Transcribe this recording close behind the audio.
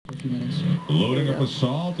few minutes. Loading up with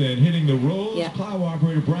salt and hitting the roads. Yeah. Plow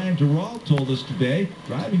operator Brian Dureault told us today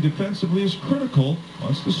driving defensively is critical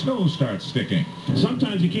once the snow starts sticking.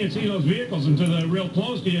 Sometimes you can't see those vehicles until they're real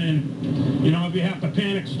close to you, and you know, if you have to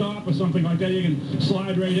panic stop or something like that, you can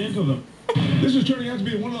slide right into them. This is turning out to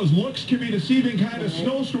be one of those looks can be deceiving kind of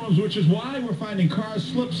snowstorms, which is why we're finding cars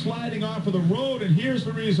sliding off of the road, and here's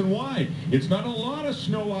the reason why. It's not a lot of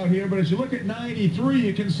snow out here, but as you look at 93,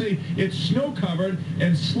 you can see it's snow-covered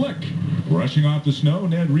and slick. Brushing off the snow,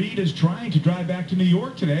 Ned Reed is trying to drive back to New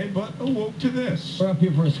York today, but awoke to this. We're up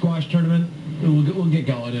here for a squash tournament. We'll get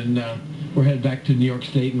going, and we're headed back to New York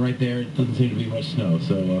State, and right there it doesn't seem to be much snow,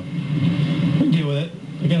 so we can deal with it.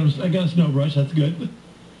 I got a snow brush, that's good.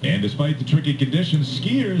 And despite the tricky conditions,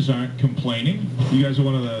 skiers aren't complaining. You guys are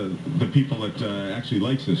one of the people that actually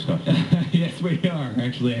likes this stuff. Yes, we are,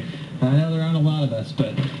 actually. I know there aren't a lot of us,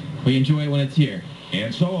 but we enjoy it when it's here.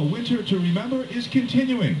 And so a winter to remember is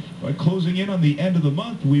continuing. But closing in on the end of the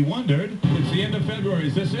month, we wondered, it's the end of February,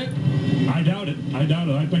 is this it? I doubt it. I doubt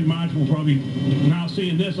it. I think March will probably, now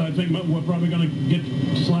seeing this, I think we're probably going to get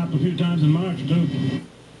slapped a few times in March, too.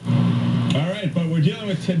 All right, but we're dealing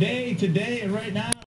with today, and right now.